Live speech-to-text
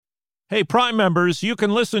Hey, Prime members, you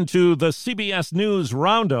can listen to the CBS News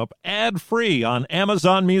Roundup ad-free on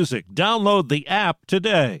Amazon Music. Download the app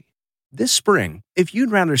today. This spring, if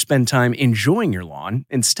you'd rather spend time enjoying your lawn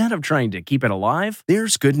instead of trying to keep it alive,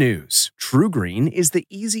 there's good news. True Green is the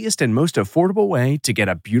easiest and most affordable way to get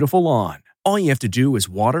a beautiful lawn. All you have to do is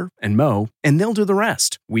water and mow, and they'll do the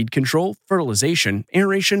rest. Weed control, fertilization,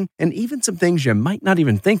 aeration, and even some things you might not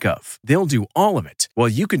even think of. They'll do all of it, while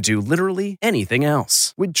you can do literally anything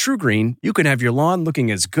else. With True Green, you can have your lawn looking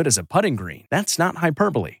as good as a putting green. That's not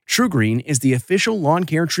hyperbole. True Green is the official lawn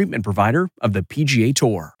care treatment provider of the PGA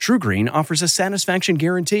Tour. True Green offers a satisfaction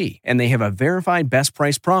guarantee, and they have a verified best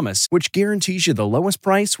price promise, which guarantees you the lowest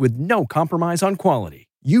price with no compromise on quality.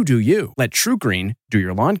 You do you. Let True Green do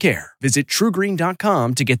your lawn care. Visit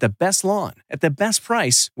TrueGreen.com to get the best lawn at the best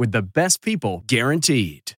price with the best people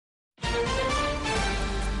guaranteed.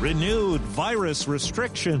 Renewed virus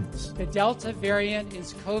restrictions. The Delta variant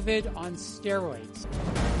is COVID on steroids.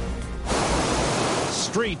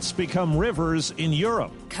 Streets become rivers in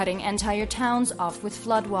Europe. Cutting entire towns off with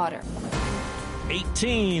floodwater.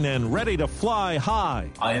 18 and ready to fly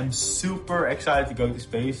high. I am super excited to go to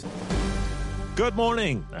space. Good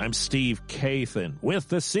morning. I'm Steve Kathan with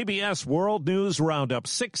the CBS World News Roundup.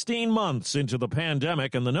 16 months into the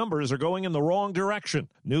pandemic, and the numbers are going in the wrong direction.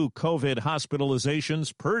 New COVID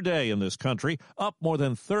hospitalizations per day in this country up more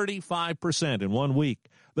than 35% in 1 week.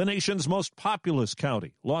 The nation's most populous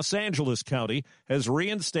county, Los Angeles County, has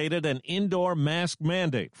reinstated an indoor mask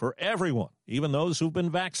mandate for everyone, even those who've been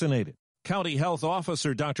vaccinated. County Health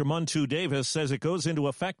Officer Dr. Muntu Davis says it goes into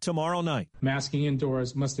effect tomorrow night. Masking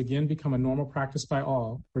indoors must again become a normal practice by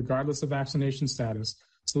all, regardless of vaccination status,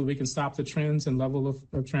 so that we can stop the trends and level of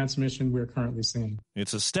transmission we're currently seeing.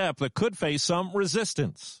 It's a step that could face some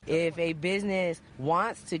resistance. If a business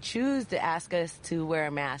wants to choose to ask us to wear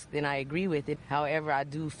a mask, then I agree with it. However, I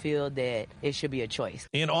do feel that it should be a choice.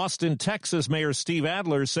 In Austin, Texas, Mayor Steve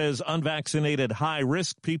Adler says unvaccinated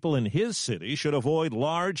high-risk people in his city should avoid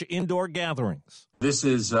large indoor gatherings. This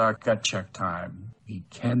is gut check time. We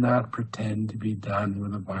cannot pretend to be done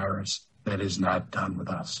with a virus that is not done with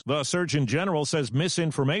us. The Surgeon General says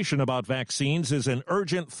misinformation about vaccines is an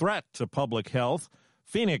urgent threat to public health.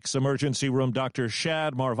 Phoenix Emergency Room Dr.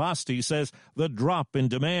 Shad Marvasti says the drop in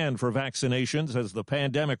demand for vaccinations as the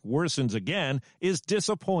pandemic worsens again is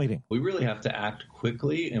disappointing. We really have to act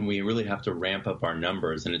quickly, and we really have to ramp up our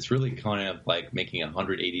numbers, and it's really kind of like making a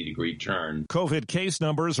 180-degree turn. COVID case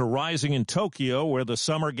numbers are rising in Tokyo, where the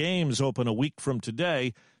Summer Games open a week from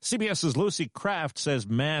today. CBS's Lucy Kraft says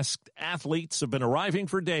masked athletes have been arriving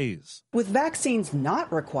for days. With vaccines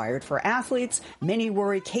not required for athletes, many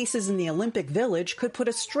worry cases in the Olympic Village could put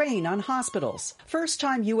a strain on hospitals.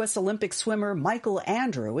 First-time U.S. Olympic swimmer Michael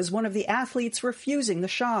Andrew is one of the athletes refusing the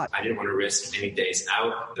shot. I didn't want to risk any days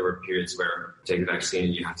out. There were periods where taking the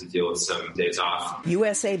vaccine, you have to deal with some days off.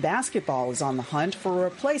 USA Basketball is on the hunt for a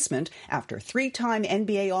replacement after three-time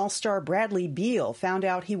NBA All-Star Bradley Beal found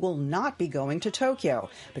out he will not be going to Tokyo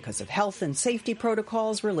because of health and safety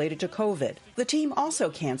protocols related to COVID. The team also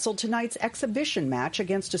canceled tonight's exhibition match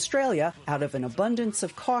against Australia out of an abundance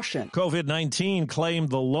of caution. COVID-19 claimed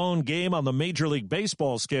the lone game on the Major League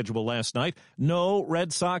Baseball schedule last night. No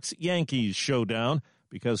Red Sox-Yankees showdown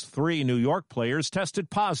because 3 New York players tested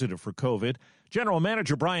positive for COVID. General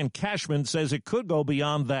Manager Brian Cashman says it could go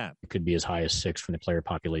beyond that. It could be as high as 6 from the player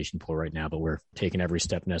population pool right now, but we're taking every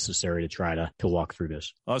step necessary to try to walk through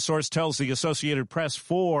this. A source tells the Associated Press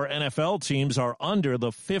 4 NFL teams are under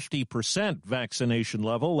the 50% vaccination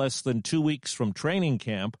level, less than 2 weeks from training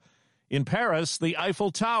camp. In Paris, the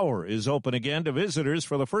Eiffel Tower is open again to visitors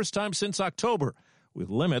for the first time since October, with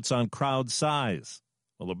limits on crowd size.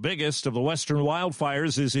 Well, the biggest of the western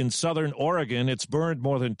wildfires is in southern Oregon. It's burned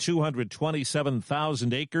more than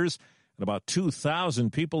 227,000 acres, and about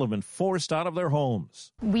 2,000 people have been forced out of their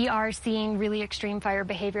homes. We are seeing really extreme fire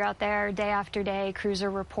behavior out there day after day. Crews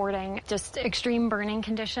are reporting just extreme burning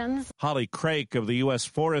conditions. Holly Craik of the U.S.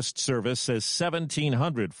 Forest Service says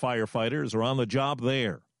 1,700 firefighters are on the job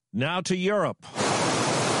there. Now to Europe.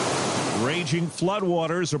 Raging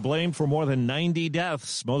floodwaters are blamed for more than 90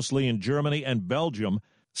 deaths, mostly in Germany and Belgium.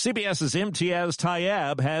 CBS's Imtiaz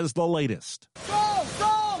Tayyab has the latest. Go,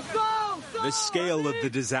 go, go, go! The scale of the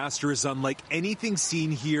disaster is unlike anything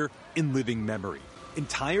seen here in living memory.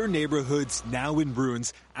 Entire neighborhoods now in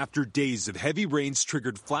ruins after days of heavy rains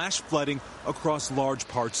triggered flash flooding across large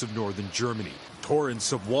parts of northern Germany.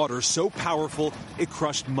 Torrents of water so powerful it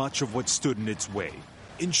crushed much of what stood in its way.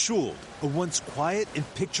 In Schuld, a once quiet and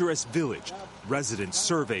picturesque village, residents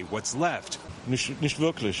survey what's left. Nicht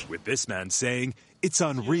wirklich. With this man saying, It's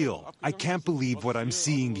unreal. I can't believe what I'm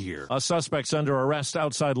seeing here. A suspect's under arrest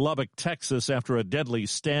outside Lubbock, Texas, after a deadly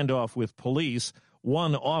standoff with police.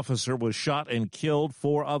 One officer was shot and killed,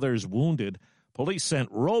 4 others wounded. Police sent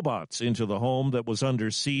robots into the home that was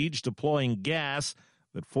under siege, deploying gas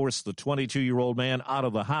that forced the 22-year-old man out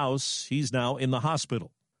of the house. He's now in the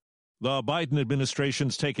hospital. The Biden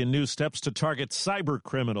administration's taken new steps to target cyber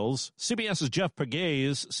criminals. CBS's Jeff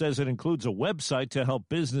Pegues says it includes a website to help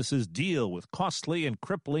businesses deal with costly and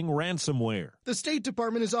crippling ransomware. The State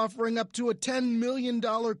Department is offering up to a $10 million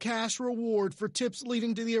cash reward for tips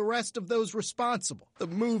leading to the arrest of those responsible. The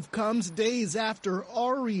move comes days after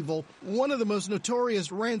REvil, one of the most notorious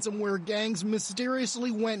ransomware gangs, mysteriously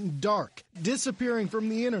went dark, disappearing from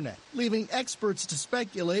the internet, leaving experts to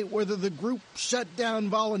speculate whether the group shut down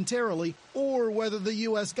voluntarily or whether the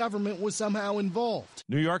U.S. government was somehow involved.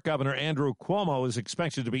 New York Governor Andrew Cuomo is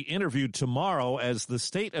expected to be interviewed tomorrow as the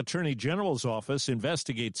state attorney general's office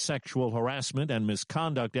investigates sexual harassment and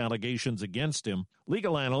misconduct allegations against him.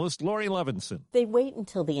 Legal analyst Lori Levinson. They wait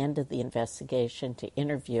until the end of the investigation to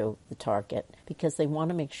interview the target because they want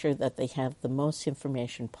to make sure that they have the most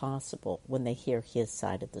information possible when they hear his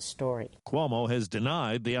side of the story. Cuomo has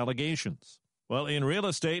denied the allegations. Well, in real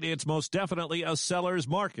estate, it's most definitely a seller's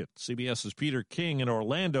market. CBS's Peter King in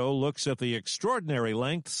Orlando looks at the extraordinary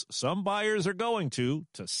lengths some buyers are going to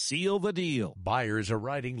seal the deal. Buyers are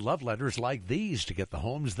writing love letters like these to get the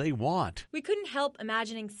homes they want. We couldn't help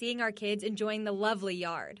imagining seeing our kids enjoying the lovely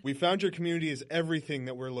yard. We found your community is everything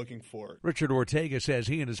that we're looking for. Richard Ortega says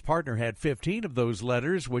he and his partner had 15 of those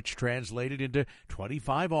letters, which translated into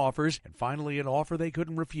 25 offers, and finally an offer they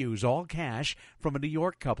couldn't refuse, all cash, from a New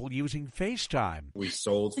York couple using FaceTime. We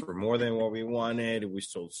sold for more than what we wanted. We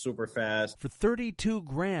sold super fast. For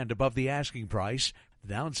 $32,000 above the asking price.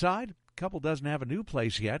 The downside, couple doesn't have a new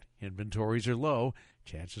place yet. Inventories are low.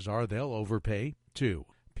 Chances are they'll overpay, too.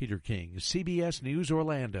 Peter King, CBS News,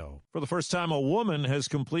 Orlando. For the first time, a woman has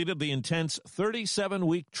completed the intense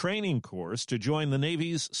 37-week training course to join the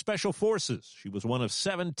Navy's Special Forces. She was one of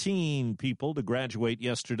 17 people to graduate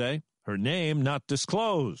yesterday. Her name not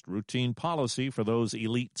disclosed, routine policy for those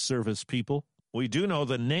elite service people. We do know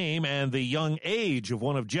the name and the young age of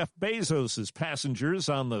one of Jeff Bezos' passengers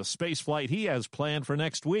on the space flight he has planned for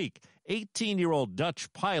next week. 18-year-old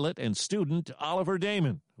Dutch pilot and student Oliver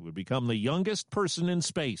Damon, who would become the youngest person in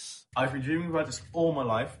space. I've been dreaming about this all my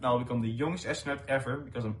life. Now I'll become the youngest astronaut ever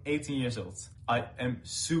because I'm 18 years old. I am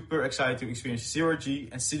super excited to experience zero-G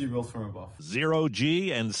and see the world from above.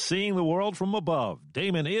 Zero-G and seeing the world from above.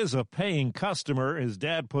 Damon is a paying customer. His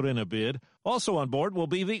dad put in a bid. Also on board will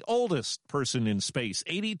be the oldest person in space,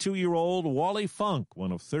 82-year-old Wally Funk,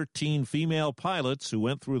 one of 13 female pilots who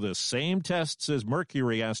went through the same tests as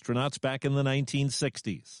Mercury astronauts back in the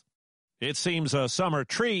 1960s. It seems a summer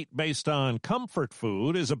treat based on comfort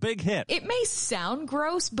food is a big hit. It may sound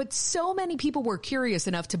gross, but so many people were curious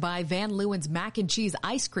enough to buy Van Leeuwen's mac and cheese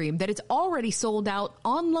ice cream that it's already sold out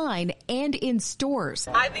online and in stores.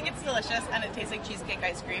 I think it's delicious and it tastes like cheesecake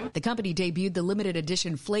ice cream. The company debuted the limited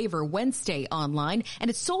edition flavor Wednesday online and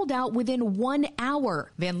it sold out within 1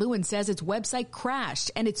 hour. Van Leeuwen says its website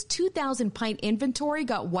crashed and its 2,000-pint inventory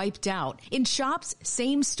got wiped out. In shops,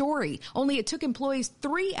 same story, only it took employees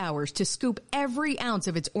 3 hours to scoop every ounce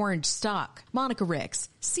of its orange stock. Monica Ricks,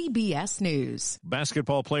 CBS News.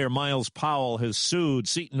 Basketball player Miles Powell has sued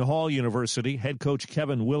Seton Hall University head coach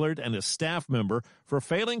Kevin Willard and a staff member for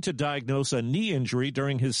failing to diagnose a knee injury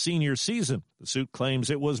during his senior season. The suit claims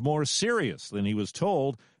it was more serious than he was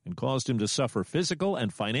told and caused him to suffer physical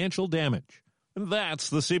and financial damage. And that's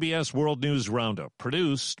the CBS World News Roundup,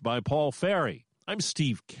 produced by Paul Ferry. I'm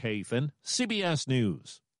Steve Kathan, CBS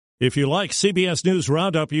News. If you like CBS News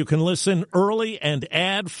Roundup, you can listen early and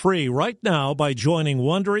ad-free right now by joining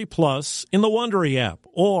Wondery Plus in the Wondery app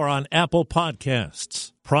or on Apple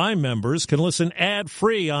Podcasts. Prime members can listen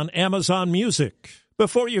ad-free on Amazon Music.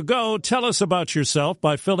 Before you go, tell us about yourself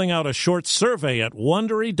by filling out a short survey at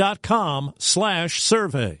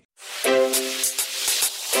Wondery.com/survey.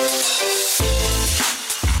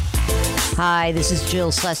 Hi, this is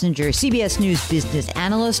Jill Schlesinger, CBS News business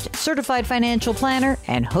analyst, certified financial planner,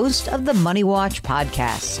 and host of the Money Watch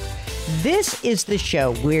podcast. This is the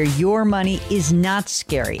show where your money is not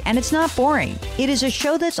scary and it's not boring. It is a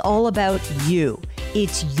show that's all about you.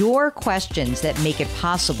 It's your questions that make it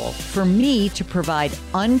possible for me to provide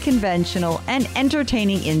unconventional and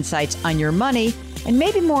entertaining insights on your money and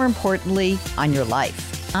maybe more importantly, on your life.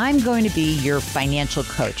 I'm going to be your financial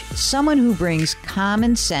coach, someone who brings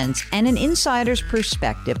common sense and an insider's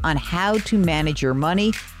perspective on how to manage your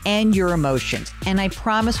money and your emotions. And I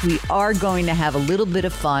promise we are going to have a little bit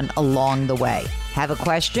of fun along the way. Have a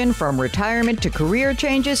question from retirement to career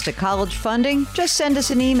changes to college funding? Just send us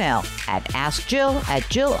an email at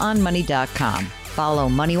askjill@jillonmoney.com. Follow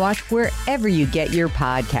Money Watch wherever you get your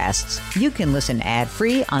podcasts. You can listen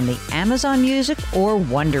ad-free on the Amazon Music or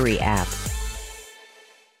Wondery app.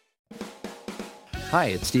 Hi,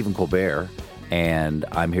 it's Stephen Colbert, and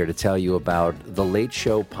I'm here to tell you about The Late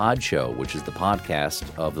Show Pod Show, which is the podcast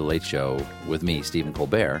of The Late Show with me, Stephen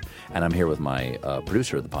Colbert, and I'm here with my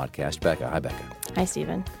producer of the podcast, Becca. Hi, Becca. Hi,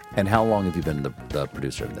 Stephen. And how long have you been the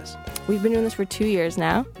producer of this? We've been doing this for 2 years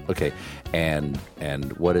now. Okay, and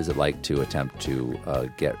what is it like to attempt to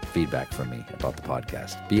get feedback from me about the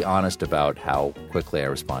podcast? Be honest about how quickly I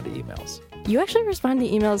respond to emails. You actually respond to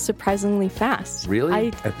emails surprisingly fast. Really? I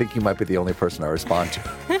think you might be the only person I respond to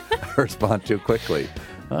quickly.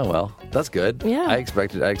 Oh, well, that's good. Yeah. I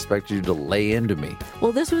expected you to lay into me.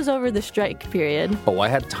 Well, this was over the strike period. Oh, I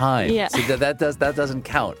had time. Yeah. See, that doesn't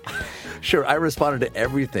count. Sure, I responded to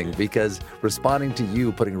everything because responding to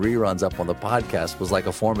you putting reruns up on the podcast was like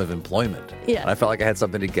a form of employment. Yeah. And I felt like I had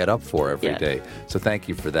something to get up for every day. So thank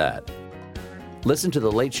you for that. Listen to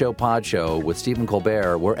The Late Show Pod Show with Stephen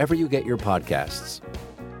Colbert wherever you get your podcasts.